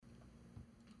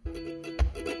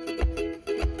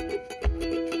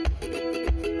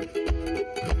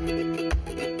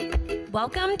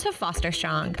Welcome to Foster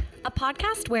Strong, a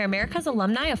podcast where America's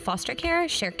alumni of foster care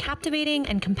share captivating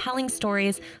and compelling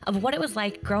stories of what it was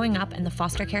like growing up in the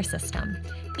foster care system.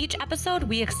 Each episode,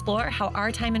 we explore how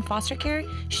our time in foster care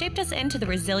shaped us into the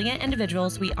resilient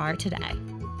individuals we are today.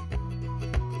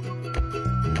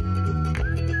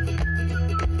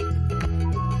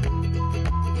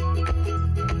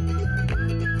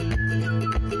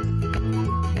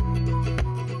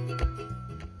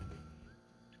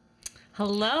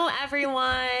 Hello,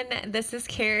 everyone. This is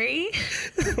Carrie.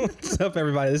 What's up,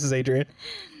 everybody? This is Adrian.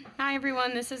 Hi,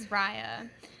 everyone. This is Raya.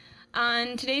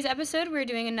 On today's episode, we're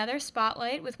doing another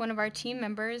spotlight with one of our team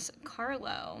members,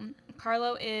 Carlo.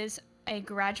 Carlo is a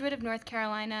graduate of North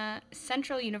Carolina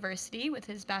Central University with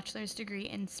his bachelor's degree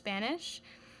in Spanish,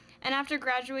 and after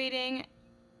graduating,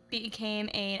 became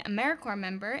an AmeriCorps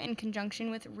member in conjunction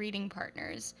with Reading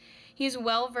Partners. He is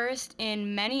well-versed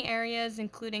in many areas,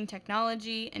 including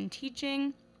technology and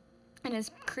teaching, and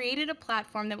has created a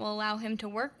platform that will allow him to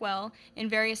work well in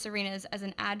various arenas as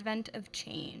an advent of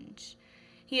change.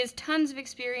 He has tons of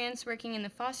experience working in the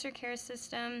foster care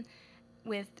system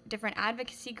with different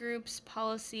advocacy groups,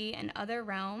 policy, and other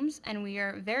realms, and we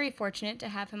are very fortunate to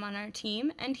have him on our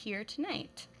team and here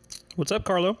tonight. What's up,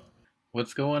 Carlo?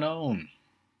 What's going on?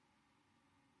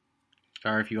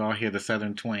 Sorry if you all hear the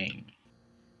Southern twang.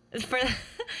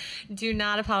 Do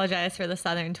not apologize for the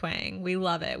Southern twang. We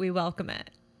love it. We welcome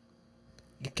it.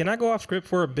 Can I go off script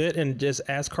for a bit and just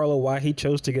ask Carlo why he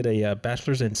chose to get a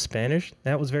bachelor's in Spanish?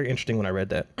 That was very interesting when I read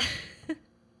that.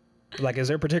 Like, is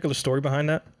there a particular story behind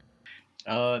that?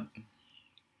 Well,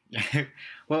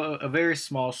 a very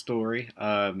small story.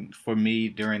 For me,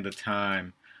 during the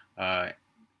time,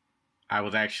 I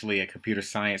was actually a computer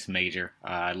science major.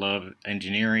 I love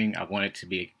engineering. I wanted to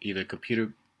be either a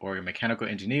computer or a mechanical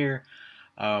engineer.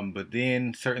 But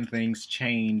then certain things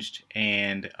changed,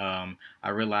 and I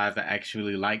realized I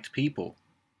actually liked people,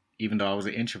 even though I was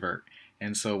an introvert.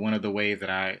 And so one of the ways that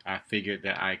I figured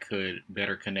that I could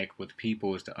better connect with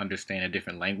people is to understand a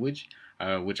different language,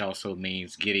 which also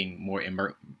means getting more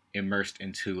immersed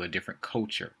into a different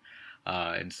culture.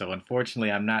 And so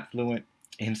unfortunately, I'm not fluent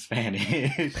in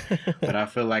Spanish, but I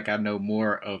feel like I know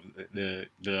more of the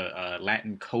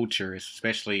Latin culture,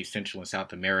 especially Central and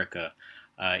South America,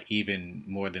 even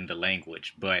more than the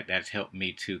language. But that's helped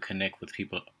me to connect with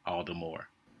people all the more.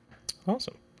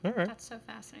 Awesome. All right. That's so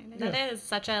fascinating. That is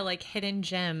such a hidden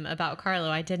gem about Carlo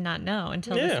I did not know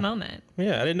until this moment.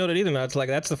 Yeah, I didn't know that either. It's like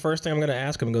that's the first thing I'm going to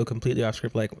ask him and go completely off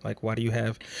script. Like why do you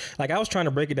have? Like I was trying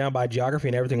to break it down by geography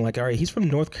and everything. Like, all right, he's from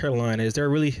North Carolina. Is there a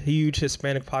really huge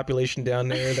Hispanic population down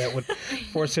there that would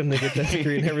force him to get that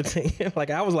degree and everything?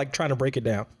 Like I was trying to break it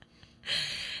down.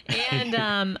 And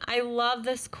I love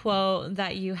this quote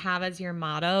that you have as your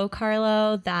motto,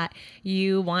 Carlo, that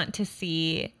you want to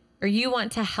see, or you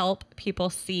want to help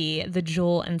people see the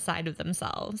jewel inside of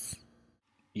themselves.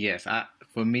 Yes,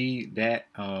 for me, that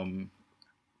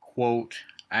quote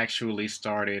actually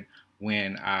started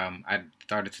when I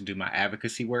started to do my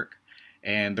advocacy work.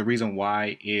 And the reason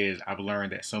why is I've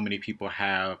learned that so many people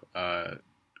have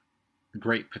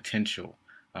great potential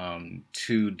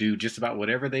to do just about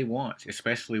whatever they want,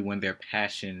 especially when their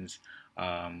passions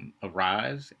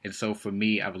arise. And so for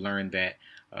me, I've learned that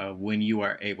when you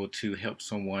are able to help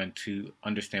someone to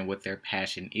understand what their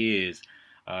passion is,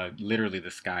 literally the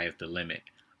sky is the limit.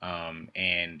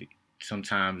 And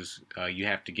sometimes you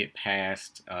have to get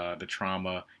past the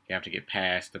trauma, you have to get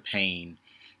past the pain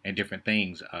and different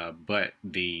things. But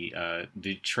the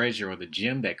treasure or the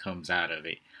gem that comes out of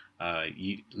it,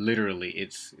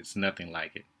 it's nothing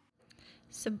like it.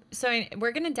 So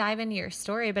we're going to dive into your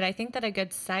story, but I think that a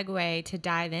good segue to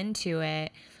dive into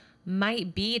it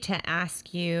might be to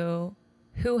ask you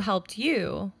who helped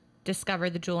you discover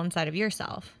the jewel inside of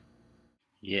yourself.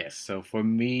 Yes. So for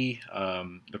me,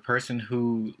 the person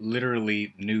who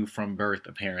literally knew from birth,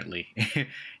 apparently,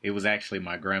 it was actually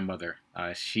my grandmother.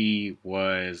 She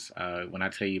was, when I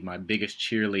tell you, my biggest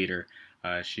cheerleader.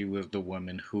 She was the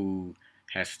woman who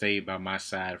has stayed by my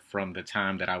side from the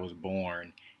time that I was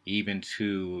born, even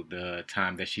to the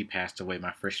time that she passed away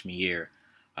my freshman year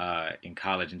in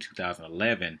college in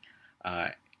 2011.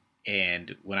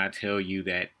 And when I tell you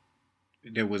that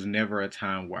there was never a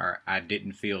time where I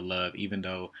didn't feel love, even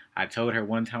though I told her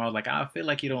one time, I was like, I feel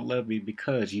like you don't love me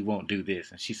because you won't do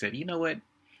this. And she said, you know what?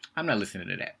 I'm not listening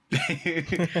to that.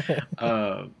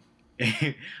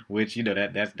 Which,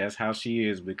 that's how she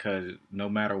is, because no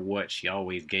matter what, she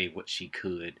always gave what she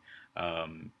could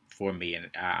for me.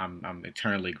 And I'm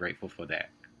eternally grateful for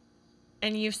that.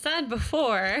 And you've said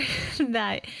before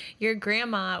that your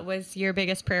grandma was your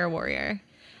biggest prayer warrior.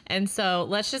 And so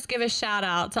let's just give a shout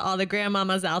out to all the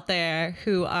grandmamas out there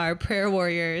who are prayer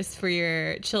warriors for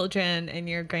your children and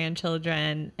your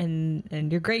grandchildren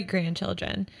and your great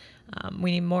grandchildren.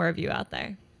 We need more of you out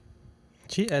there.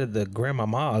 She added the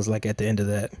grandmamas like at the end of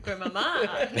that. Grandmama.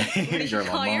 What do you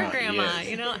call your grandma? Yes.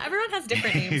 You know, everyone has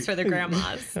different names for their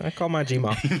grandmas. I call my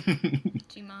G-Ma.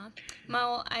 Gma.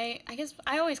 Well, I guess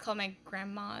I always call my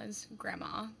grandmas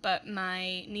grandma, but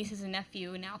my nieces and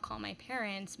nephew now call my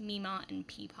parents Mima and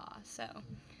Peepaw. So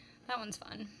that one's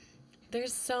fun.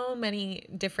 There's so many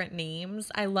different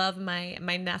names. I love my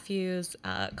nephews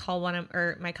call one of,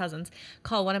 or my cousins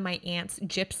call one of my aunts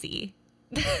Gypsy.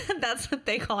 That's what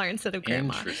they call her instead of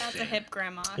grandma. That's a hip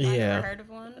grandma. I've Yeah. never heard of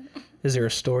one. Is there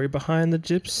a story behind the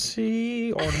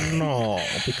gypsy or no?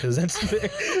 Because that's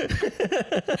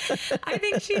I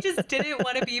think she just didn't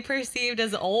want to be perceived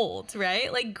as old,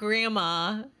 right? Like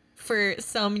grandma for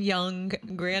some young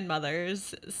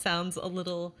grandmothers sounds a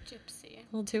little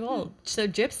too old. So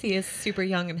Gypsy is super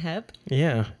young and hip.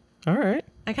 yeah. All right.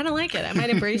 I kind of like it. I might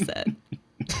embrace it.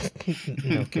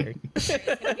 No, Carrie. It's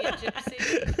gonna be a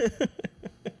gypsy.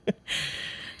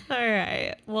 All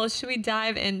right. Well, should we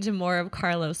dive into more of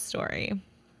Carlo's story?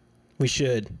 We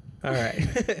should. All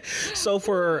right. So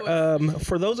for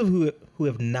those of who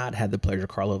have not had the pleasure,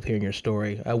 Carlo, of hearing your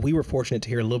story, we were fortunate to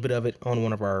hear a little bit of it on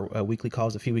one of our weekly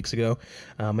calls a few weeks ago,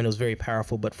 and it was very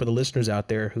powerful. But for the listeners out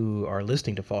there who are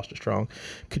listening to Foster Strong,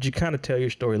 could you kind of tell your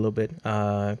story a little bit,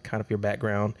 kind of your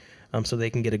background, so they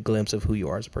can get a glimpse of who you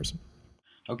are as a person?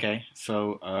 Okay,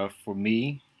 so for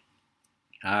me,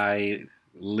 I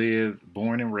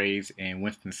born and raised in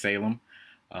Winston-Salem,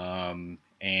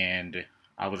 and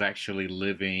I was actually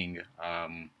living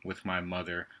with my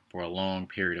mother for a long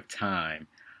period of time,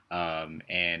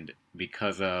 and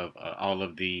because of all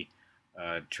of the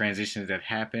transitions that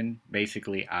happened,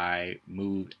 basically I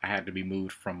had to be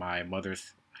moved from my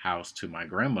mother's house to my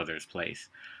grandmother's place,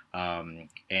 and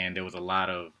there was a lot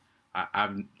of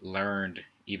I've learned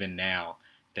even now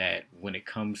that when it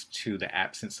comes to the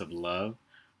absence of love,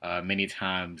 many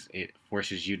times it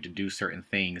forces you to do certain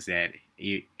things and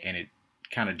it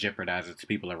kind of jeopardizes the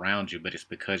people around you, but it's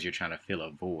because you're trying to fill a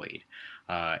void.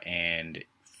 And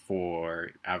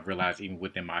I've realized even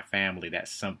within my family,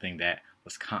 that's something that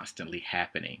was constantly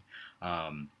happening.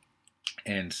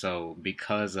 And so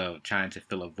because of trying to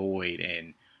fill a void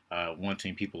and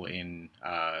wanting people in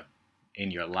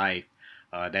your life,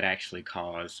 that actually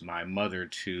caused my mother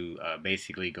to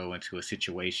basically go into a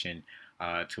situation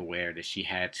to where that she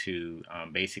had to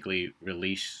basically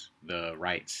release the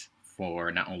rights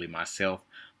for not only myself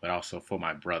but also for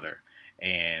my brother.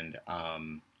 And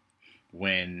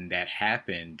when that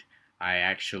happened, I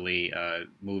actually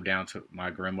moved down to my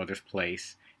grandmother's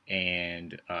place,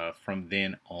 and from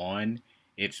then on,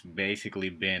 it's basically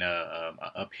been a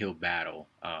uphill battle,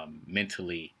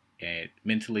 mentally,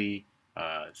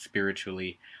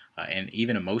 spiritually, and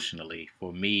even emotionally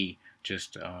for me,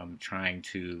 just trying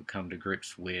to come to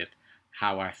grips with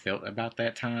how I felt about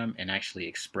that time and actually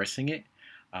expressing it,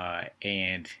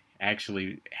 and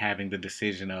actually having the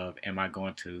decision of, am I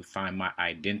going to find my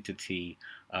identity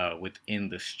within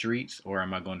the streets, or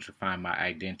am I going to find my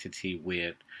identity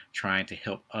with trying to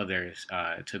help others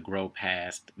to grow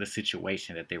past the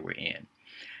situation that they were in?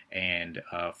 And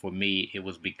for me, it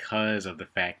was because of the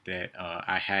fact that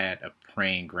I had a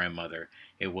praying grandmother.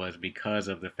 It was because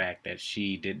of the fact that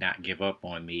she did not give up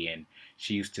on me, and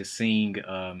she used to sing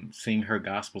her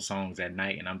gospel songs at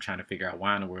night, and I'm trying to figure out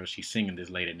why in the world she's singing this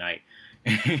late at night.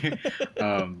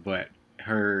 But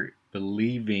her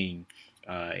believing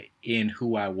in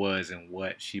who I was and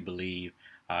what she believed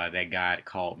that God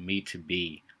called me to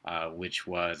be, which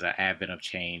was an advent of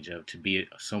change, to be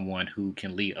someone who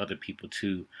can lead other people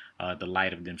to the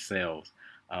light of themselves.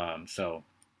 So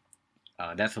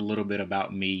that's a little bit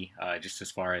about me, just as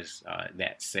far as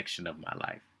that section of my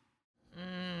life.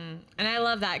 And I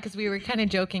love that, because we were kind of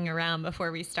joking around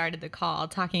before we started the call,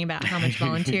 talking about how much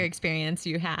volunteer experience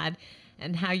you had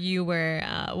and how you were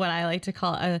what I like to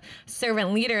call a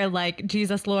servant leader, like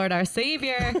Jesus Lord our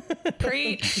Savior.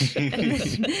 Preach.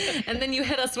 And then you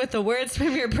hit us with the words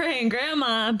from your praying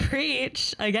grandma.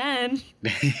 Preach again.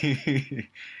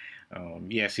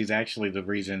 Yeah, she's actually the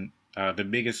reason, the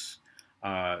biggest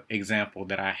example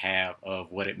that I have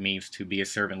of what it means to be a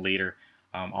servant leader.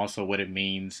 Also what it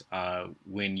means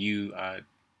when you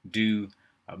do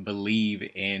believe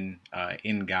in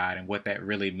God, and what that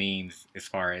really means as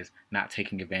far as not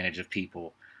taking advantage of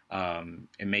people, and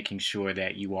making sure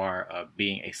that you are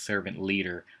being a servant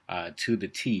leader to the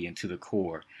T and to the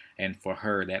core. And for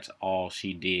her, that's all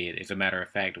she did. As a matter of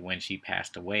fact, when she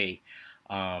passed away,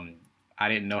 um, I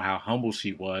didn't know how humble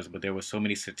she was, but there were so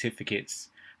many certificates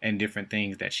and different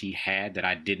things that she had that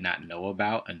I did not know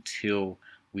about until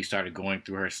we started going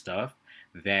through her stuff,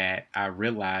 that I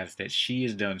realized that she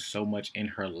has done so much in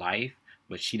her life,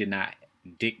 but she did not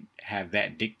have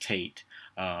that dictate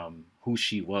who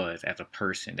she was as a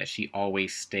person, that she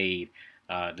always stayed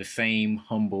the same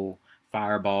humble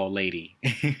fireball lady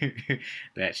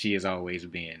that she has always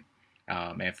been.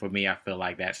 And for me, I feel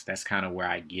like that's kind of where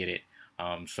I get it.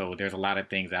 So there's a lot of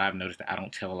things that I've noticed that I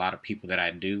don't tell a lot of people that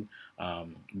I do,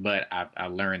 but I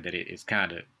learned that it's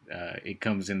kind of it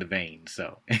comes in the vein.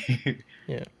 So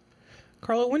Yeah.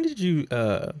 Carlo, when did you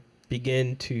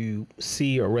begin to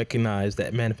see or recognize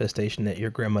that manifestation that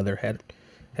your grandmother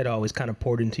had always kind of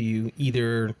poured into you,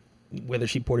 either whether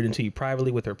she poured it into you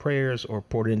privately with her prayers or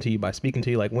poured it into you by speaking to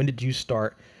you? Like, when did you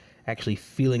start actually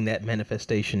feeling that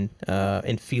manifestation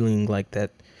and feeling like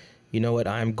that, you know what,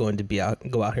 I'm going to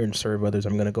go out here and serve others.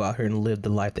 I'm going to go out here and live the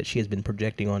life that she has been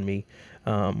projecting on me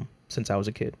since I was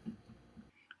a kid?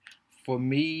 for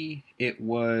me, it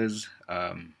was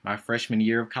my freshman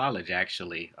year of college,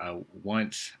 actually.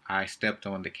 Once I stepped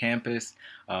on the campus,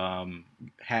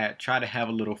 had tried to have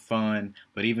a little fun,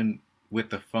 but even with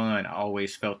the fun, I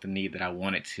always felt the need that I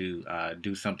wanted to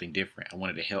do something different. I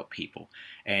wanted to help people.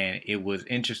 And it was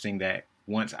interesting that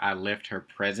once I left her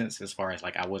presence, as far as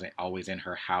like I wasn't always in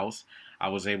her house, I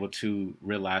was able to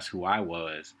realize who I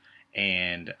was.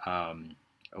 And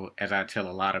as I tell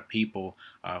a lot of people,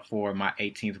 for my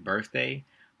 18th birthday,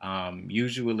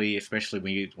 usually,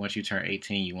 especially once you turn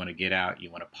 18, you want to get out, you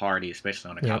want to party,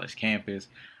 especially on a college campus.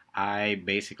 I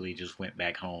basically just went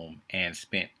back home and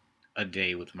spent a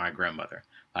day with my grandmother.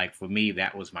 Like, for me,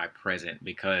 that was my present,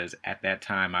 because at that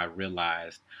time I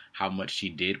realized how much she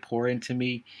did pour into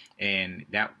me. And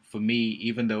that, for me,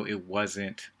 even though it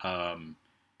wasn't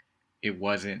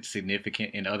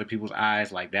significant in other people's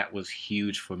eyes, like, that was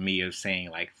huge for me, of saying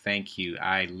like, thank you.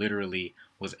 I literally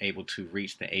was able to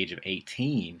reach the age of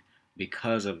 18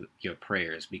 because of your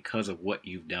prayers, because of what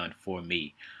you've done for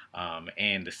me,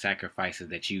 and the sacrifices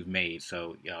that you've made.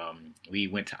 So we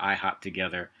went to IHOP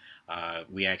together.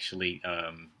 We actually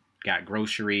got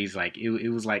groceries. Like, it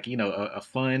was like, a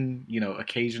fun,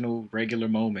 occasional, regular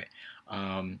moment.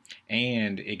 And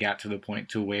it got to the point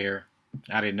to where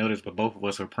I didn't notice, but both of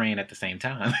us were praying at the same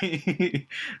time.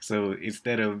 So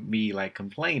instead of me like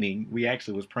complaining, we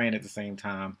actually was praying at the same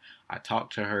time. I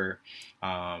talked to her,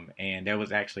 and there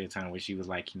was actually a time where she was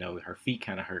like, her feet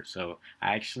kind of hurt. So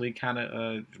I actually kind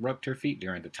of rubbed her feet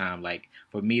during the time. Like,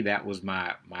 for me, that was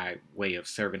my way of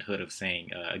servanthood, of saying,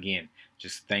 again,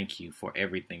 just thank you for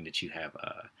everything that you have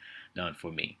done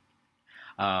for me.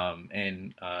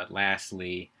 And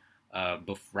lastly,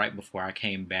 right before I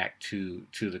came back to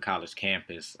the college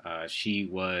campus, she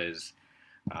was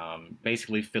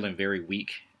basically feeling very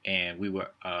weak, and we were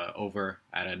over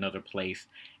at another place.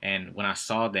 And when I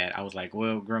saw that, I was like,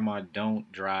 well, Grandma,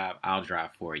 don't drive. I'll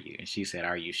drive for you. And she said,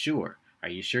 are you sure? Are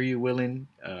you sure you're willing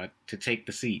to take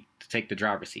the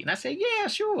driver's seat? And I said, yeah,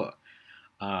 sure.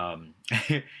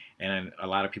 And a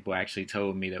lot of people actually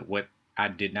told me that what I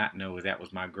did not know is that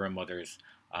was my grandmother's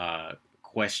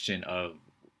question of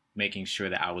making sure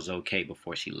that I was okay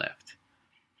before she left,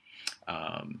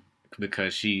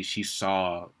 because she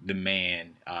saw the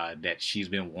man that she's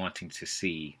been wanting to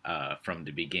see from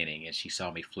the beginning, and she saw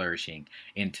me flourishing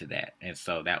into that. And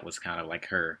so that was kind of like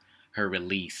her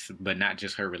release, but not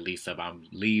just her release of I'm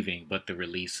leaving, but the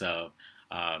release of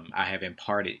I have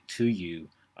imparted to you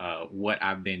what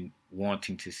I've been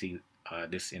wanting to see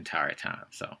this entire time.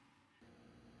 So,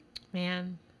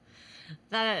 man,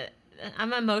 that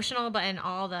I'm emotional, but in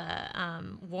all the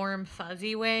warm,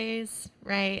 fuzzy ways,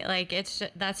 right? Like,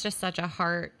 that's just such a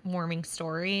heartwarming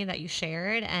story that you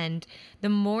shared. And the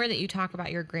more that you talk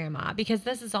about your grandma, because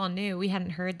this is all new, we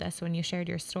hadn't heard this when you shared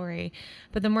your story,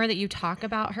 but the more that you talk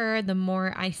about her, the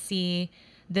more I see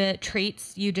the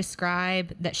traits you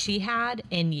describe that she had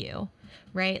in you.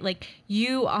 Right? Like,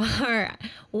 you are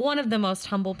one of the most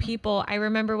humble people. I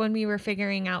remember when we were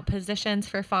figuring out positions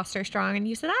for Foster Strong, and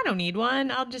you said, I don't need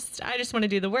one. I just want to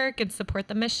do the work and support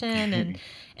the mission. And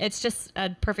it's just a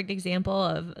perfect example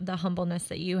of the humbleness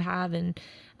that you have. And,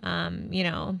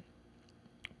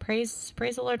 praise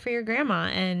the Lord for your grandma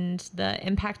and the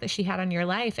impact that she had on your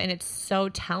life. And it's so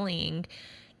telling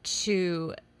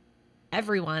to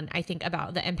everyone, I think,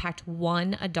 about the impact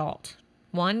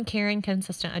one caring,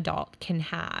 consistent adult can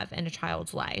have in a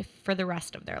child's life for the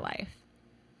rest of their life.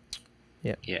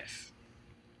 Yeah. Yes.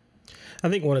 I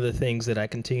think one of the things that I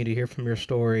continue to hear from your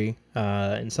story,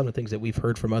 and some of the things that we've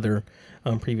heard from other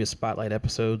previous Spotlight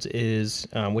episodes is,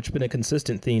 which has been a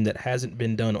consistent theme that hasn't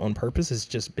been done on purpose. It's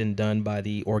just been done by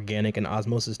the organic and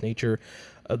osmosis nature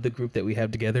of the group that we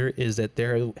have together, is that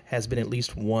there has been at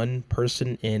least one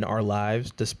person in our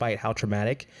lives, despite how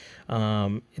traumatic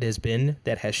it has been,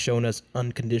 that has shown us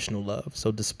unconditional love.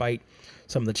 So despite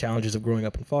some of the challenges of growing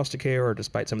up in foster care, or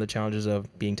despite some of the challenges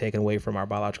of being taken away from our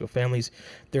biological families,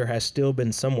 there has still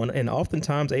been someone, and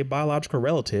oftentimes a biological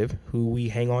relative, who we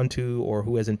hang on to, or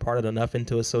who has imparted enough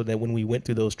into us so that when we went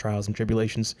through those trials and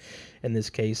tribulations, in this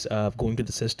case of going through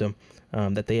the system,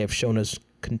 that they have shown us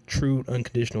true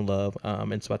unconditional love.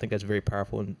 And so I think that's very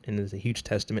powerful, and is a huge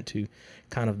testament to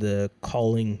kind of the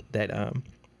calling that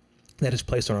that is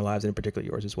placed on our lives, and in particular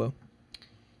yours as well.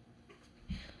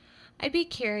 I'd be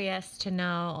curious to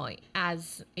know,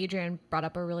 as Adrian brought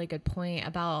up a really good point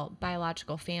about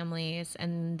biological families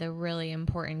and the really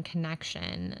important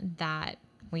connection that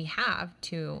we have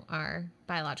to our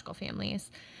biological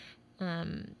families.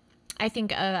 I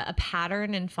think a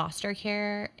pattern in foster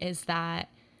care is that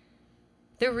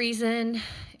the reason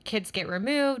kids get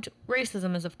removed,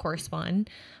 racism is of course one,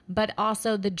 but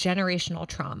also the generational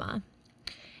trauma.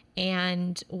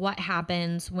 And what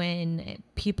happens when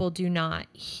people do not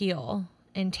heal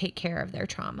and take care of their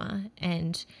trauma,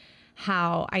 and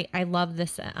how I love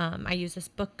this. I use this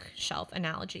bookshelf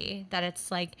analogy, that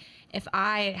it's like, if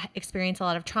I experience a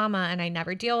lot of trauma and I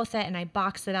never deal with it, and I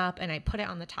box it up and I put it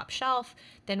on the top shelf,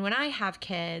 then when I have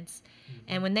kids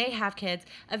and when they have kids,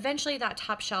 eventually that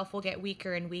top shelf will get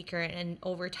weaker and weaker, and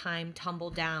over time tumble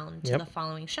down to the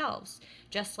following shelves.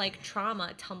 Just like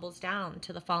trauma tumbles down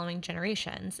to the following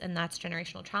generations, and that's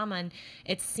generational trauma. And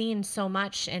it's seen so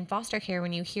much in foster care.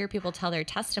 When you hear people tell their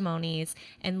testimonies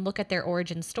and look at their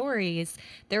origin stories,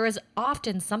 there was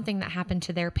often something that happened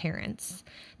to their parents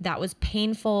that was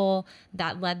painful,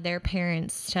 that led their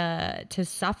parents to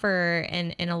suffer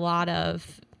in a lot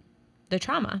of the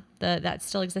trauma that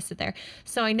still existed there.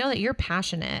 So I know that you're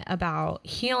passionate about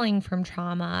healing from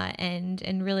trauma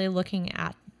and really looking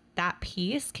at that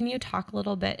piece. Can you talk a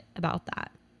little bit about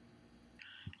that?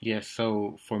 Yes.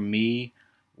 So for me,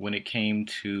 when it came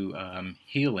to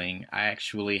healing, I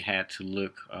actually had to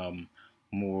look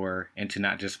more into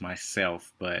not just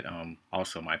myself, but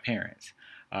also my parents.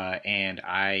 And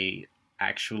I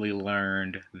actually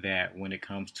learned that when it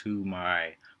comes to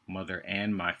my mother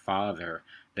and my father,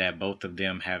 that both of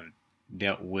them have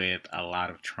dealt with a lot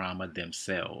of trauma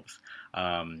themselves.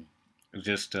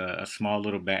 Just a small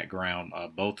little background.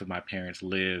 Both of my parents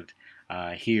lived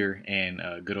here in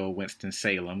good old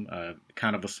Winston-Salem,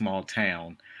 kind of a small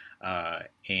town,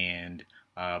 and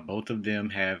both of them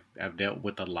have dealt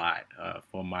with a lot.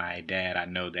 For my dad, I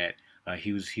know that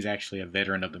he's actually a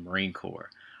veteran of the Marine Corps.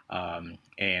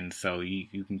 And so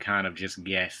you can kind of just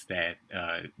guess that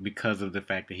because of the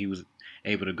fact that he was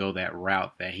able to go that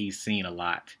route, that he's seen a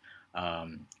lot.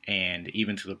 And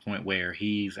even to the point where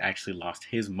he's actually lost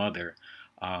his mother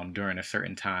during a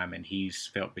certain time, and he's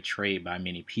felt betrayed by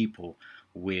many people,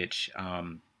 which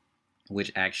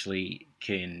actually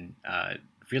can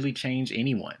really change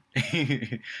anyone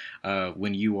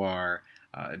when you are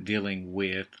dealing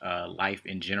with life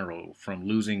in general, from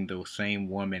losing the same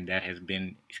woman that has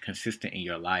been consistent in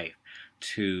your life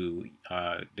to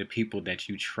the people that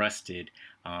you trusted.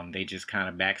 They just kind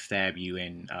of backstab you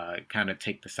and kind of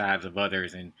take the sides of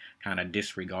others and kind of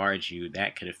disregard you.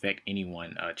 That could affect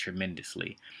anyone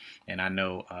tremendously. And I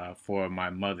know for my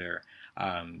mother,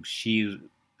 she,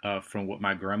 from what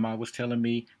my grandma was telling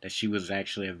me, that she was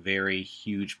actually a very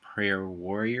huge prayer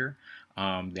warrior,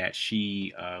 that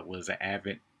she was an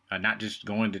avid, not just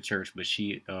going to church, but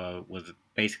she was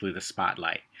basically the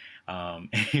spotlight.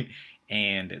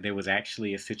 And there was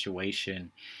actually a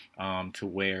situation to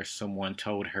where someone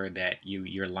told her that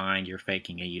you're lying, you're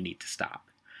faking, and you need to stop.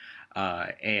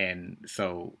 And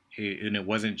so it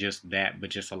wasn't just that, but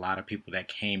just a lot of people that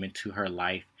came into her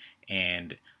life,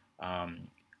 and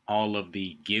all of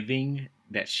the giving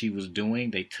that she was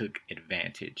doing, they took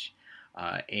advantage.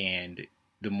 And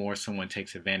the more someone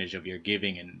takes advantage of your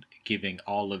giving, and giving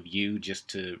all of you just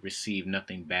to receive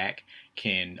nothing back,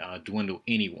 can dwindle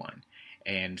anyone.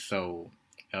 And so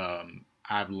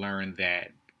I've learned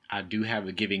that I do have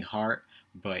a giving heart,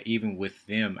 but even with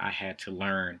them, I had to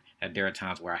learn that there are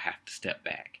times where I have to step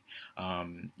back.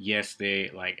 Yes,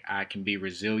 I can be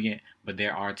resilient, but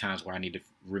there are times where I need to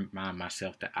remind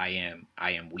myself that I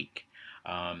am weak.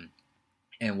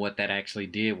 And what that actually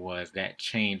did was that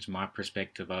changed my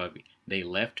perspective of, they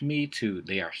left me, to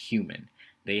they are human.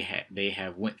 they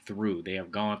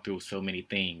have gone through so many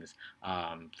things,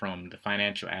 from the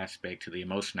financial aspect to the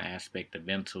emotional aspect, the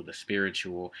mental, the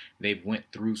spiritual. They've went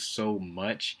through so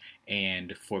much,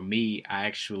 and for me, I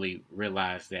actually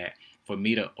realized that for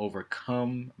me to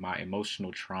overcome my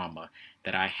emotional trauma,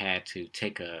 that I had to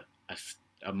take a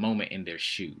moment in their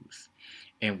shoes.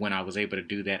 And when I was able to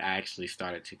do that, I actually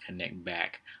started to connect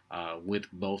back with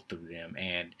both of them.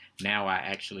 And now I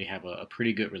actually have a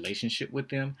pretty good relationship with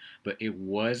them. But it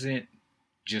wasn't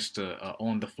just a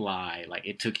on the fly. Like,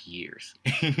 it took years.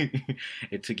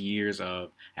 It took years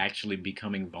of actually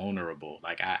becoming vulnerable.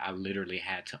 Like, I literally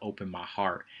had to open my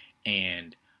heart,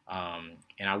 and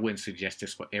and I wouldn't suggest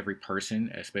this for every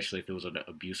person, especially if it was an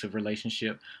abusive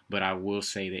relationship. But I will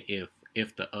say that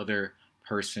if the other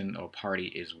person or party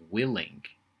is willing,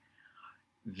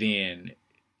 then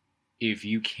if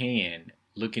you can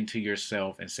look into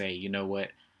yourself and say, you know what,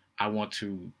 I want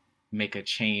to make a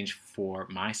change for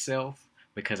myself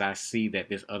because I see that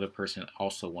this other person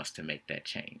also wants to make that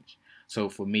change. So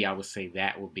for me, I would say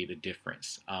that would be the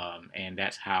difference. And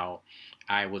that's how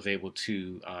I was able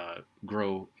to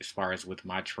grow as far as with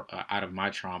out of my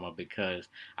trauma, because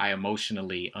I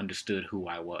emotionally understood who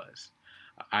I was.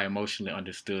 I emotionally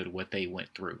understood what they went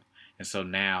through. And so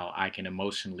now I can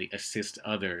emotionally assist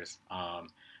others,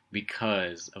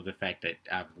 because of the fact that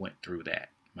I've went through that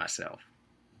myself.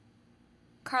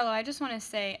 Carlo, I just want to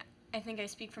say, I think I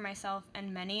speak for myself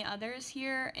and many others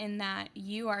here in that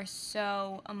you are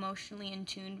so emotionally in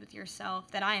tune with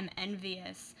yourself that I am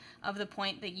envious of the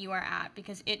point that you are at,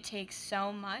 because it takes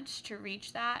so much to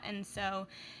reach that. And so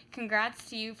congrats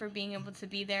to you for being able to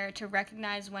be there, to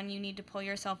recognize when you need to pull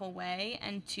yourself away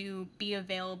and to be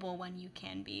available when you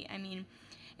can be. I mean,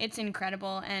 it's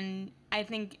incredible. And I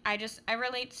think I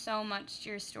relate so much to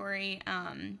your story.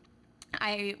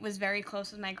 I was very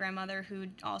close with my grandmother, who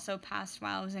also passed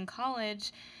while I was in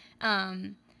college.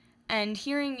 And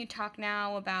hearing you talk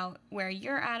now about where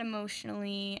you're at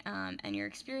emotionally, and your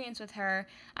experience with her,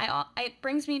 it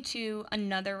brings me to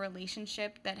another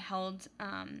relationship that held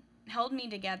me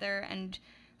together and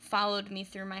followed me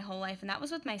through my whole life, and that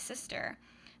was with my sister.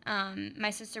 My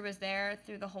sister was there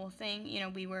through the whole thing. You know,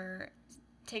 we were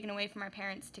taken away from our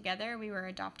parents together. We were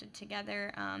adopted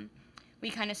together. We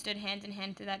kind of stood hand in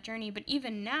hand through that journey. But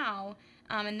even now,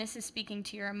 and this is speaking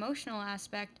to your emotional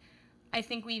aspect, I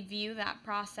think we view that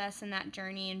process and that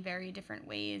journey in very different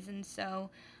ways. And so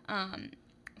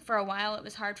for a while, it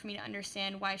was hard for me to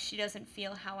understand why she doesn't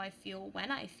feel how I feel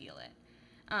when I feel it.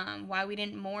 Why we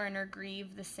didn't mourn or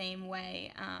grieve the same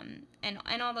way,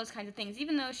 and all those kinds of things,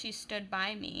 even though she stood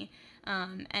by me.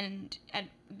 And at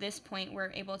this point,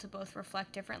 we're able to both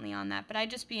reflect differently on that. But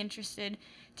I'd just be interested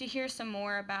to hear some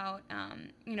more about,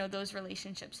 those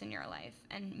relationships in your life,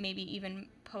 and maybe even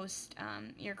post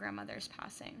your grandmother's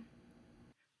passing.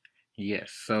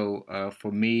 Yes. So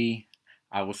for me,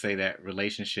 I will say that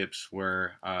relationships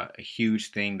were a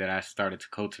huge thing that I started to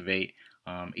cultivate.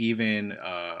 Even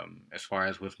as far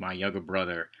as with my younger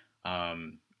brother,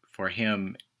 for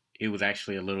him, it was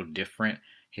actually a little different.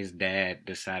 His dad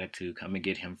decided to come and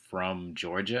get him from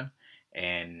Georgia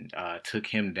and took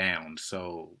him down.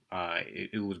 So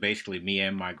it was basically me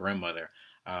and my grandmother.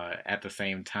 At the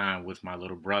same time, with my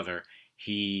little brother,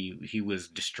 he was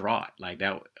distraught like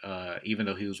that. Even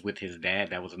though he was with his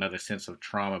dad, that was another sense of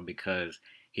trauma, because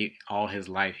he all his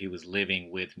life he was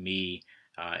living with me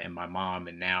and my mom,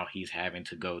 and now he's having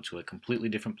to go to a completely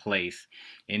different place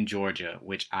in Georgia,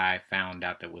 which I found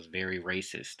out that was very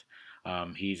racist.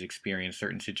 He's experienced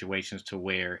certain situations to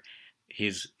where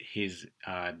his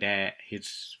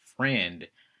friend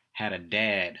had a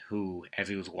dad who, as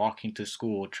he was walking to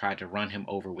school, tried to run him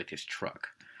over with his truck.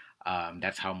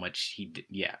 That's how much he did.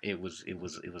 Yeah, it was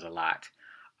a lot.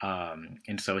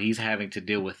 And so he's having to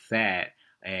deal with that.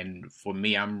 And for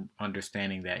me, I'm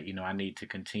understanding that, I need to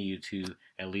continue to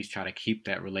at least try to keep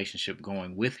that relationship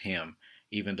going with him,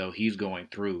 even though he's going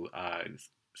through.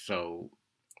 So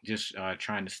just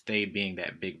trying to stay being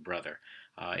that big brother.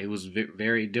 It was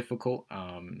very difficult,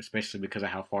 especially because of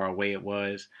how far away it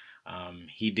was.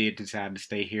 He did decide to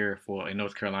stay here in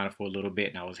North Carolina for a little bit,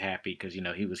 and I was happy because,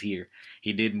 he was here.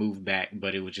 He did move back,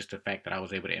 but it was just the fact that I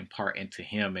was able to impart into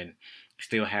him and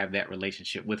still have that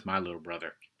relationship with my little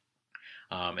brother.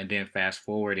 And then fast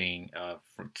forwarding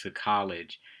to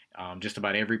college, just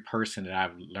about every person that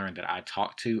I've learned that I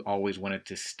talked to always wanted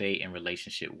to stay in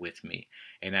relationship with me.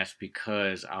 And that's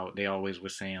because they always were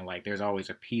saying, like, there's always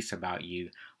a piece about you,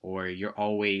 or you're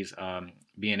always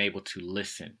being able to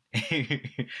listen.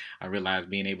 I realized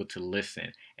being able to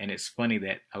listen. And it's funny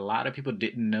that a lot of people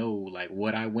didn't know, like,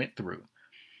 what I went through,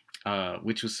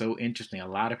 which was so interesting. A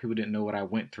lot of people didn't know what I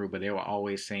went through, but they were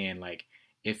always saying, like,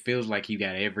 it feels like you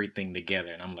got everything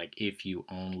together. And I'm like, if you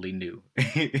only knew.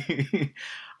 If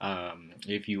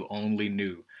you only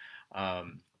knew.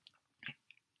 Um,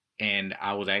 and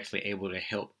I was actually able to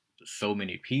help so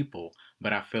many people.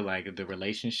 But I feel like the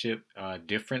relationship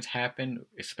difference happened,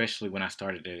 especially when I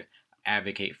started to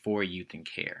advocate for youth and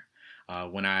care.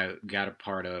 When I got a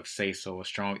part of Say So, a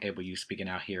strong, able youth speaking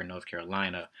out here in North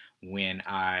Carolina, when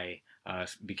I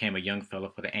became a young fellow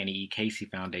for the Annie E. Casey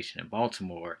Foundation in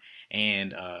Baltimore,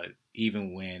 and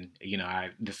even when I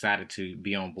decided to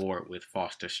be on board with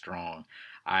Foster Strong,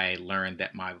 I learned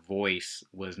that my voice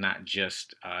was not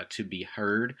just to be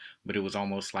heard, but it was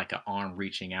almost like an arm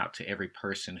reaching out to every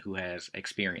person who has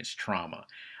experienced trauma.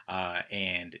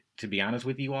 And to be honest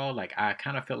with you all, like I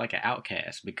kind of felt like an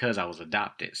outcast because I was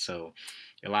adopted. So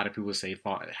a lot of people say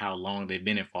how long they've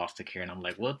been in foster care, and I'm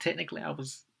like, well, technically I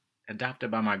was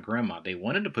adopted by my grandma. They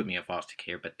wanted to put me in foster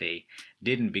care, but they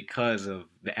didn't because of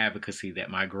the advocacy that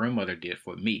my grandmother did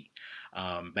for me.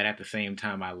 But at the same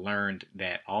time, I learned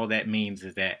that all that means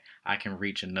is that I can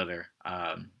reach another.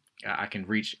 I can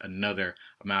reach another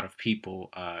amount of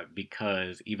people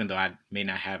because even though I may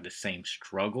not have the same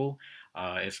struggle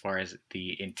as far as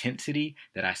the intensity,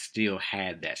 that I still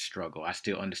had that struggle. I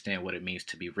still understand what it means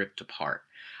to be ripped apart,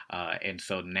 and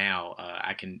so now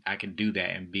I can do that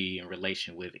and be in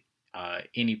relation with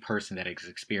any person that has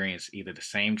experienced either the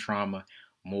same trauma,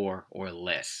 more or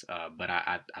less. But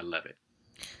I love it.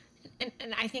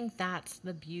 And I think that's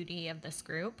the beauty of this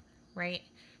group, right?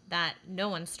 That no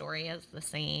one's story is the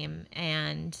same.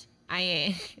 And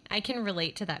I can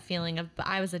relate to that feeling of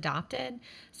I was adopted.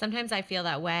 Sometimes I feel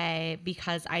that way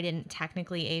because I didn't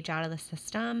technically age out of the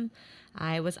system.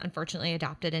 I was unfortunately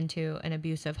adopted into an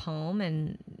abusive home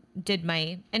and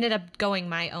ended up going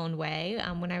my own way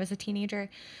when I was a teenager.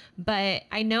 But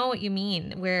I know what you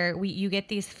mean, where you get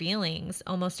these feelings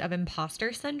almost of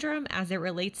imposter syndrome as it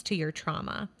relates to your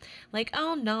trauma. Like,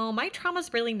 oh no, my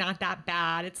trauma's really not that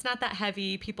bad. It's not that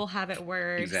heavy. People have it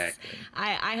worse. Exactly.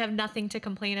 I have nothing to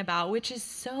complain about, which is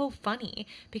so funny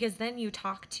because then you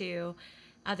talk to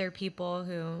other people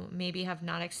who maybe have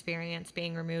not experienced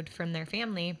being removed from their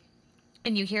family.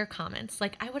 And you hear comments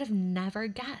like, I would have never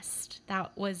guessed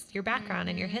that was your background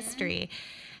and your history.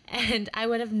 And I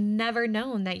would have never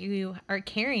known that you are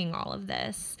carrying all of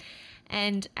this.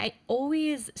 And I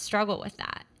always struggle with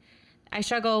that. I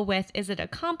struggle with, is it a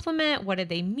compliment? What do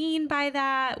they mean by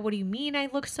that? What do you mean I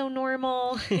look so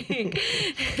normal?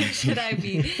 Should I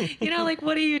be, like,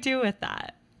 what do you do with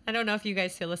that? I don't know if you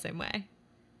guys feel the same way.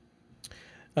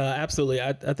 Absolutely.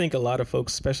 I think a lot of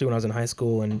folks, especially when I was in high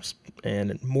school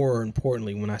and more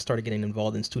importantly, when I started getting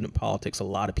involved in student politics, a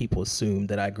lot of people assumed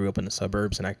that I grew up in the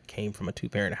suburbs and I came from a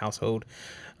 2-parent household.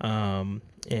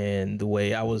 And the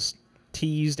way I was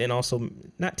teased, and also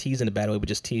not teased in a bad way, but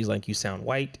just teased like you sound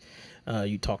white.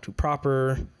 You talk too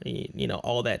proper,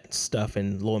 all that stuff.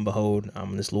 And lo and behold,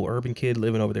 I'm this little urban kid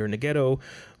living over there in the ghetto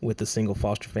with a single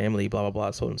foster family, blah, blah,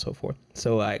 blah, so on and so forth.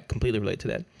 So I completely relate to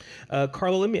that.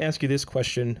 Carlo, let me ask you this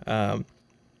question,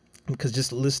 because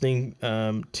just listening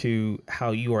to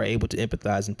how you are able to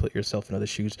empathize and put yourself in other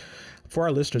shoes, for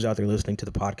our listeners out there listening to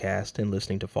the podcast and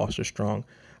listening to Foster Strong,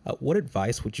 what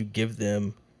advice would you give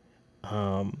them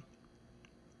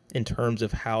in terms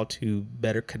of how to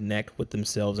better connect with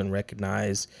themselves and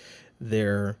recognize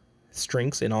their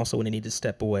strengths, and also when they need to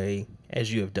step away,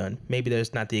 as you have done? Maybe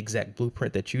there's not the exact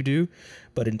blueprint that you do,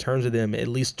 but in terms of them at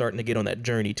least starting to get on that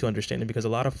journey to understand it, because a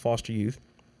lot of foster youth,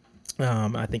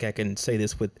 I think I can say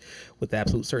this with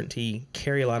absolute certainty,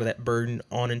 carry a lot of that burden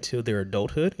on into their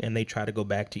adulthood, and they try to go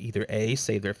back to either A,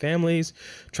 save their families,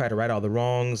 try to right all the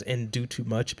wrongs, and do too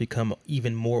much, become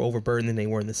even more overburdened than they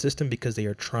were in the system because they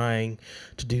are trying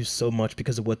to do so much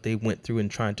because of what they went through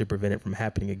and trying to prevent it from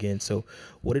happening again. So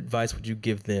what advice would you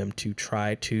give them to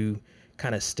try to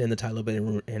kind of stem the tide a little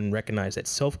bit and recognize that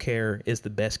self-care is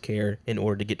the best care in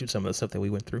order to get through some of the stuff that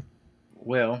we went through?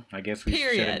 Well, I guess we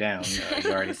should shut it down.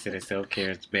 You already said that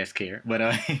self-care is best care. But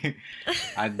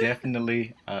I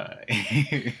definitely, but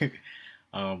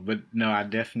no, I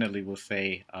definitely will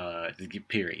say,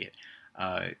 period.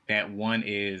 That one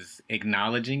is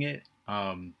acknowledging it.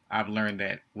 I've learned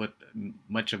that with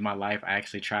much of my life, I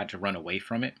actually tried to run away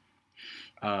from it.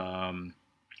 And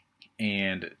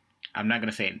I'm not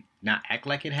going to say not act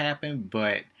like it happened,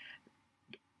 but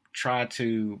try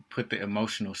to put the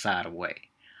emotional side away.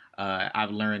 I've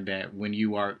learned that when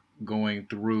you are going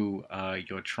through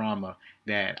your trauma,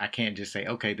 that I can't just say,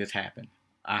 okay, this happened.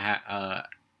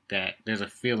 That there's a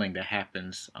feeling that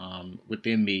happens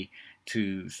within me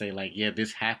to say like, yeah,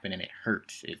 this happened and it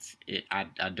hurts. I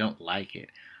don't like it.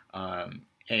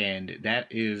 And that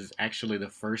is actually the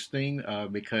first thing,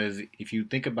 because if you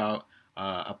think about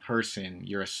a person,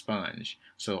 you're a sponge.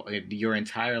 So your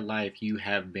entire life, you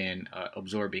have been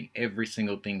absorbing every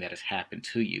single thing that has happened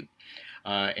to you.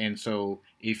 And so,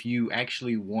 if you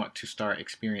actually want to start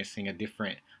experiencing a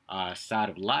different side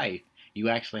of life, you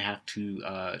actually have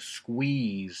to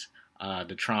squeeze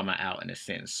the trauma out in a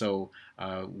sense. So,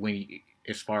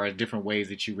 as far as different ways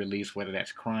that you release, whether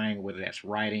that's crying, whether that's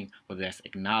writing, whether that's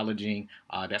acknowledging,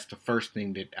 that's the first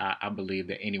thing that I believe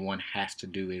that anyone has to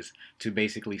do, is to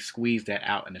basically squeeze that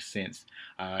out in a sense.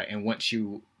 And once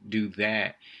you do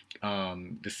that,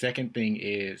 the second thing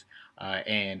is,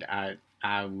 and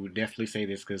I would definitely say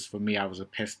this because for me, I was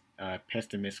a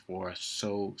pessimist for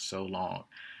so long.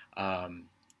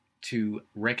 To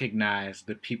recognize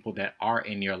the people that are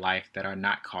in your life that are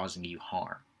not causing you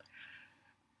harm.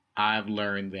 I've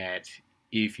learned that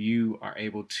if you are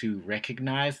able to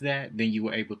recognize that, then you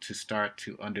are able to start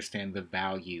to understand the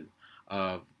value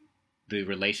of the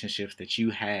relationships that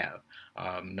you have.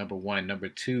 Number one. Number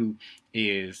two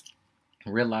is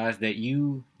realize that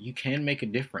you can make a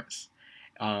difference.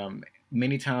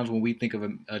 Many times when we think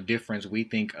of a difference, we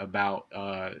think about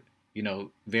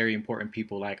very important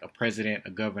people like a president,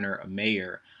 a governor, a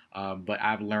mayor. But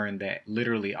I've learned that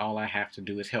literally all I have to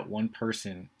do is help one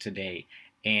person today,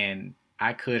 and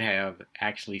I could have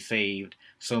actually saved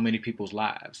so many people's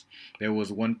lives. There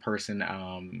was one person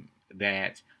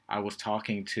that I was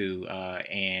talking to,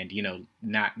 and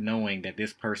not knowing that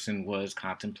this person was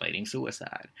contemplating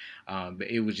suicide. But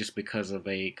it was just because of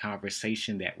a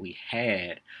conversation that we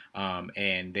had,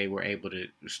 and they were able to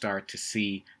start to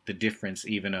see the difference,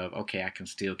 even of, okay, I can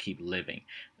still keep living.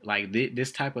 Like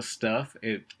this type of stuff,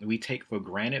 we take for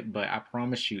granted, but I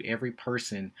promise you, every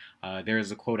person,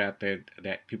 there's a quote out there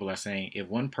that people are saying, if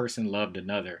one person loved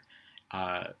another,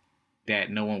 that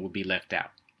no one would be left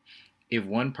out. If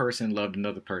one person loved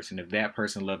another person, if that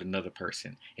person loved another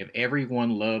person, if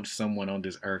everyone loved someone on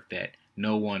this earth, that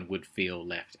no one would feel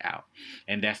left out.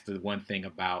 And that's the one thing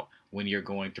about when you're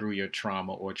going through your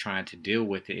trauma or trying to deal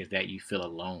with it, is that you feel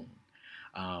alone.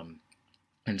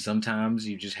 And sometimes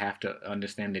you just have to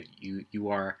understand that you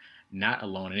are not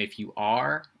alone. And if you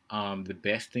are, the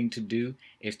best thing to do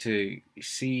is to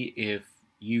see if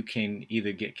you can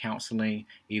either get counseling,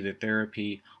 either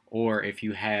therapy, or if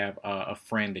you have a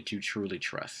friend that you truly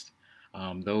trust.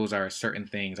 Those are certain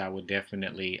things I would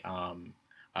definitely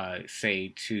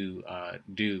say to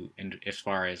do. And as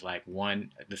far as like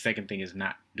the second thing is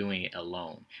not doing it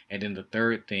alone. And then the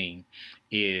third thing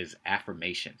is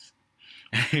affirmations.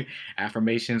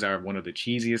 Affirmations are one of the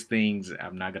cheesiest things.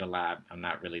 I'm not gonna lie, I'm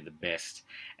not really the best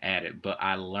at it, but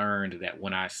I learned that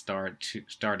when I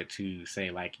started to say,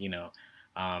 like,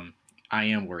 I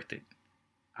am worth it,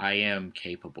 I am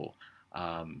capable,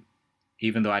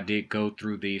 even though I did go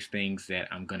through these things, that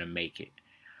I'm gonna make it.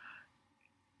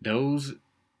 Those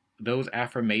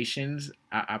affirmations,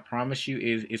 I promise you,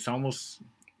 it's almost,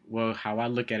 well, how I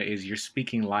look at it is, you're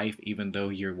speaking life even though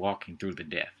you're walking through the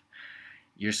death.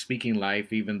 You're speaking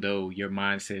life even though your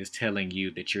mindset is telling you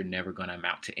that you're never going to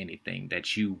amount to anything,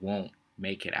 that you won't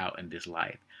make it out in this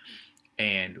life.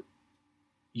 And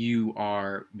you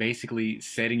are basically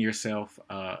setting yourself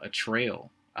a trail.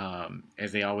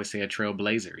 As they always say, a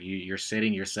trailblazer. You're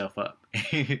setting yourself up.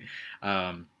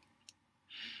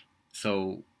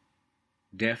 So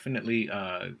definitely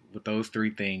with those three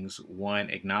things: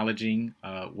 one, acknowledging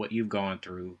what you've gone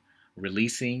through,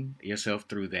 releasing yourself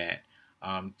through that,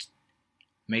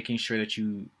 making sure that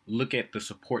you look at the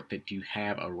support that you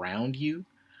have around you,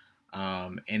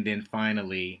 and then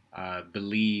finally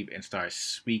believe and start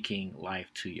speaking life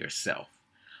to yourself.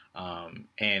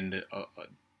 And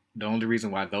the only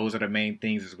reason why those are the main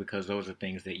things is because those are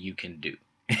things that you can do.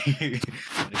 When it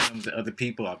comes to other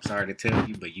people, I'm sorry to tell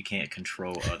you, but you can't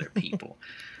control other people.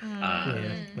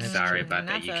 Sorry about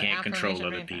that. You can't control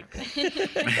other people.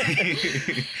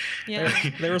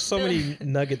 There were so many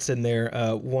nuggets in there.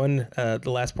 One,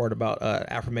 the last part about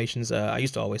affirmations, I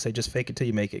used to always say, just fake it till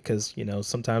you make it, because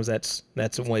sometimes that's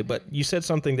a way. But you said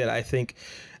something that I think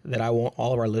that I want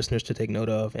all of our listeners to take note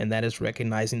of, and that is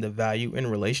recognizing the value in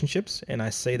relationships. And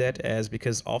I say that as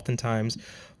because oftentimes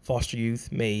foster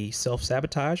youth may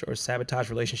self-sabotage or sabotage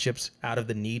relationships out of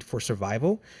the need for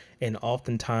survival. And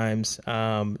oftentimes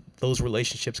those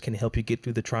relationships can help you get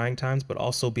through the trying times, but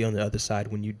also be on the other side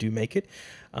when you do make it.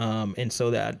 And so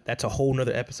that's a whole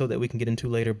nother episode that we can get into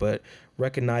later. But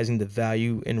recognizing the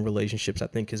value in relationships, I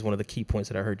think, is one of the key points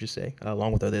that I heard you say,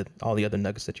 along with all the other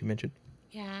nuggets that you mentioned.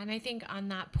 Yeah, and I think on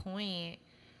that point,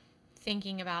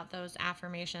 thinking about those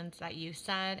affirmations that you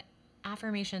said,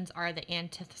 affirmations are the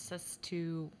antithesis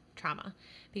to trauma,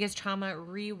 because trauma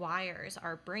rewires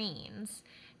our brains.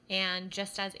 And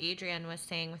just as Adrian was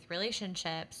saying with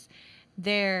relationships,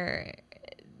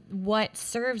 what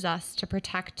serves us to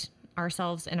protect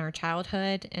ourselves in our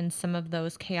childhood and some of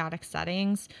those chaotic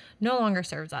settings no longer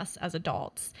serves us as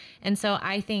adults. And so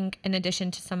I think, in addition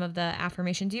to some of the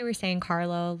affirmations you were saying,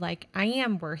 Carlo, like, I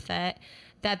am worth it,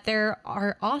 that there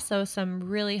are also some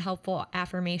really helpful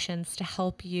affirmations to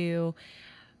help you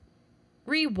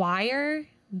rewire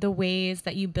the ways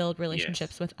that you build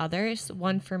relationships with others.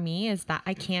 One for me is that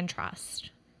I can trust.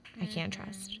 I can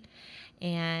trust.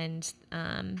 And,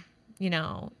 you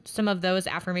know, some of those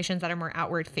affirmations that are more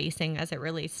outward facing as it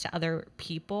relates to other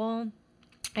people,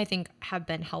 I think have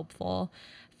been helpful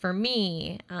for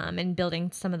me in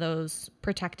building some of those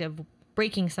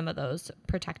breaking some of those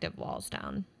protective walls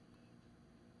down.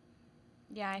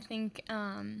 Yeah, I think,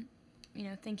 you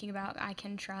know, thinking about I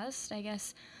can trust, I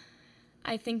guess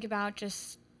I think about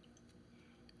just,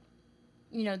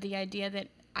 you know, the idea that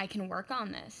I can work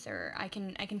on this, or I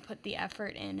can put the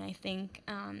effort in. I think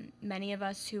many of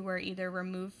us who were either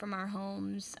removed from our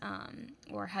homes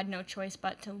or had no choice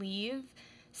but to leave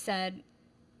said,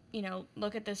 you know,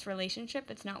 look at this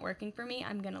relationship. It's not working for me.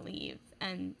 I'm going to leave.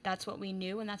 And that's what we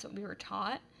knew, and that's what we were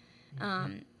taught.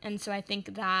 And so I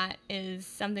think that is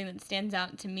something that stands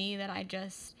out to me, that I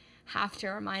just have to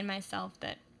remind myself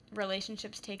that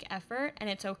relationships take effort, and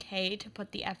it's okay to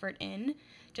put the effort in.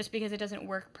 Just because it doesn't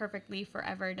work perfectly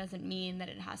forever doesn't mean that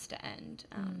it has to end.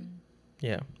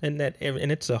 Yeah, and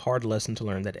it's a hard lesson to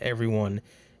learn, that everyone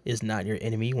is not your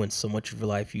enemy. When so much of your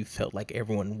life you felt like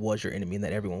everyone was your enemy and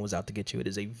that everyone was out to get you, it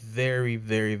is a very,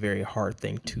 very, very hard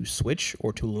thing to switch,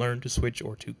 or to learn to switch,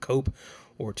 or to cope,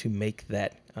 or to make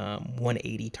that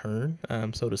 180 turn,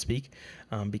 so to speak,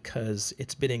 because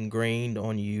it's been ingrained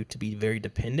on you to be very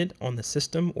dependent on the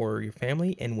system or your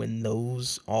family. And when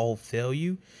those all fail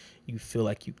you, you feel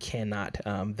like you cannot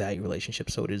value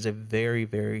relationships. So it is a very,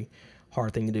 very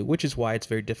hard thing to do, which is why it's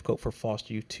very difficult for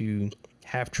foster youth to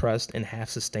have trust and have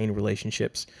sustained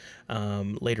relationships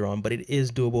later on. But it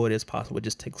is doable. It is possible. It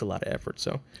just takes a lot of effort.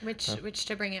 So which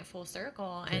to bring it full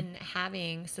circle, and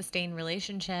having sustained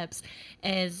relationships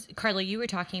is, Carla, you were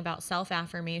talking about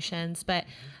self-affirmations, but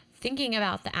thinking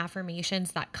about the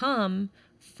affirmations that come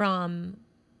from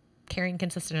caring,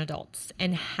 consistent adults,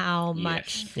 and how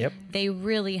much they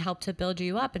really help to build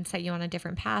you up and set you on a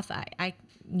different path. I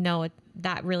know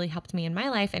that really helped me in my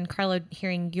life. And Carlo,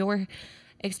 hearing your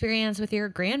experience with your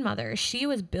grandmother, she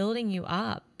was building you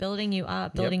up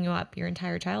your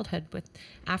entire childhood with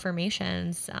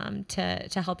affirmations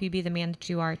to help you be the man that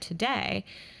you are today.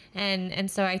 And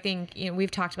so I think, you know,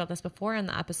 we've talked about this before in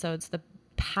the episodes. The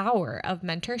power of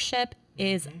mentorship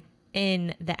is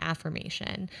in the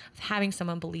affirmation of having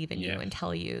someone believe in you and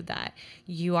tell you that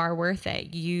you are worth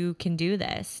it. You can do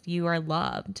this. You are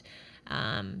loved.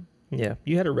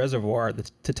 You had a reservoir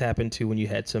to tap into when you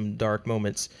had some dark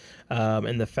moments.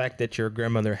 And the fact that your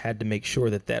grandmother had to make sure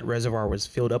that that reservoir was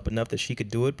filled up enough that she could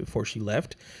do it before she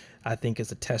left, I think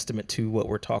is a testament to what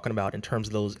we're talking about in terms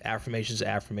of those affirmations,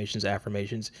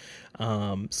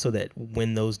 so that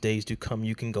when those days do come,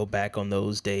 you can go back on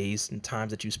those days and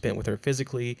times that you spent with her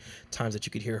physically, times that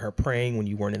you could hear her praying when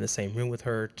you weren't in the same room with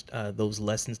her, those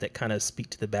lessons that kind of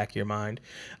speak to the back of your mind.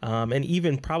 And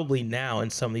even probably now in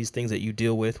some of these things that you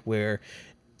deal with where,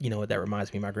 you know, that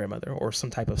reminds me of my grandmother, or some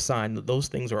type of sign, those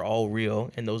things are all real,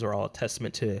 and those are all a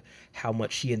testament to how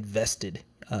much she invested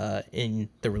in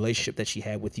the relationship that she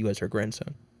had with you as her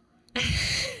grandson.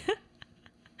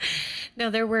 No,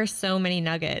 there were so many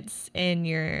nuggets in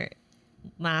your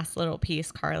last little piece,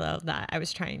 Carlo, that I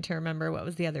was trying to remember what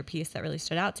was the other piece that really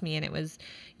stood out to me. And it was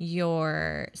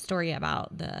your story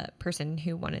about the person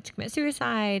who wanted to commit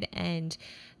suicide and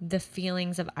the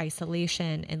feelings of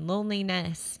isolation and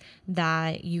loneliness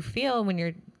that you feel when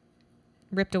you're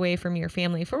ripped away from your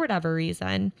family for whatever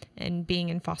reason, and being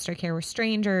in foster care with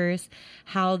strangers,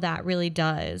 how that really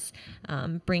does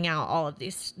bring out all of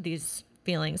these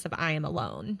feelings of I am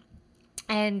alone.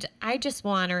 And I just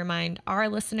want to remind our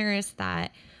listeners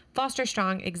that Foster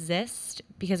Strong exists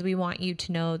because we want you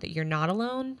to know that you're not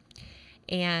alone,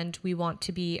 and we want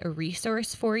to be a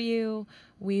resource for you.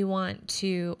 We want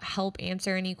to help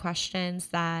answer any questions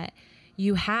that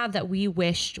you have that we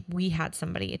wished we had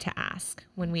somebody to ask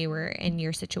when we were in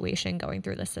your situation going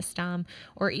through the system,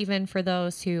 or even for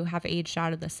those who have aged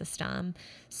out of the system.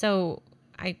 So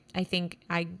I think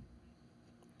I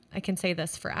can say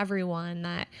this for everyone,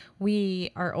 that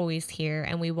we are always here,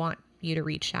 and we want you to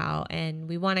reach out, and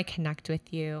we want to connect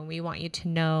with you. And we want you to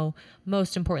know,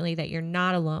 most importantly, that you're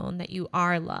not alone, that you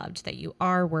are loved, that you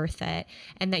are worth it,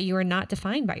 and that you are not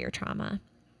defined by your trauma.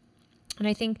 And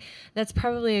I think that's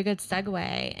probably a good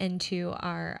segue into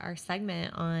our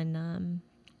segment on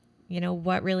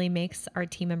what really makes our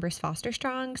team members foster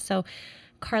strong. So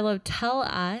Carlo, tell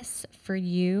us, for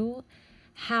you,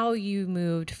 how you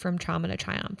moved from trauma to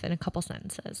triumph in a couple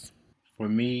sentences. For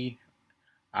me,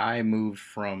 I moved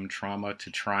from trauma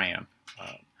to triumph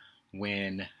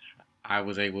when I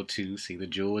was able to see the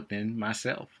jewel within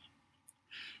myself.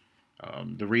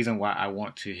 The reason why I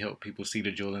want to help people see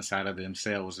the jewel inside of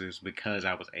themselves is because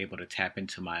I was able to tap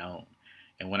into my own.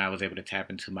 And when I was able to tap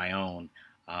into my own,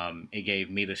 it gave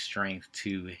me the strength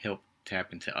to help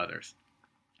tap into others.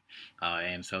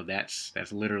 And so that's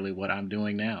literally what I'm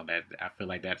doing now. That I feel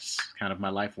like that's kind of my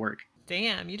life work.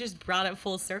 Damn, you just brought it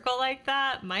full circle like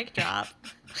that. Mic drop.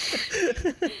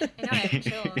 I know, I have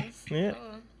chills. Yeah.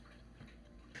 Oh.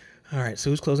 All right, so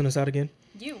who's closing us out again?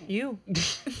 You.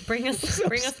 Bring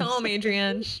us home,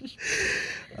 Adrian.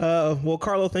 Well,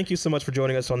 Carlo, thank you so much for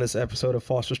joining us on this episode of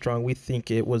Foster Strong. We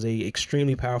think it was a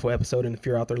extremely powerful episode, and if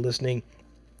you're out there listening,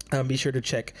 be sure to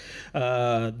check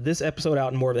this episode out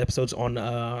and more of the episodes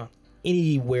on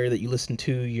anywhere that you listen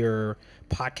to your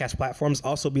podcast platforms.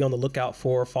 Also be on the lookout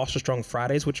for Foster Strong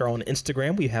Fridays, which are on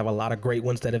Instagram. We have a lot of great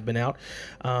ones that have been out.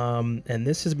 And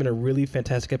this has been a really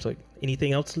fantastic episode.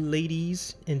 Anything else,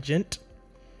 ladies and gent?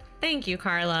 Thank you,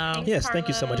 Carlo. Thanks, Yes, thank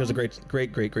you so much. It was a Carlo.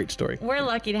 great story. We're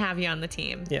lucky to have you on the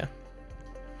team. Yeah.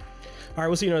 All right,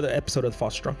 we'll see you in another episode of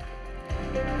Foster Strong.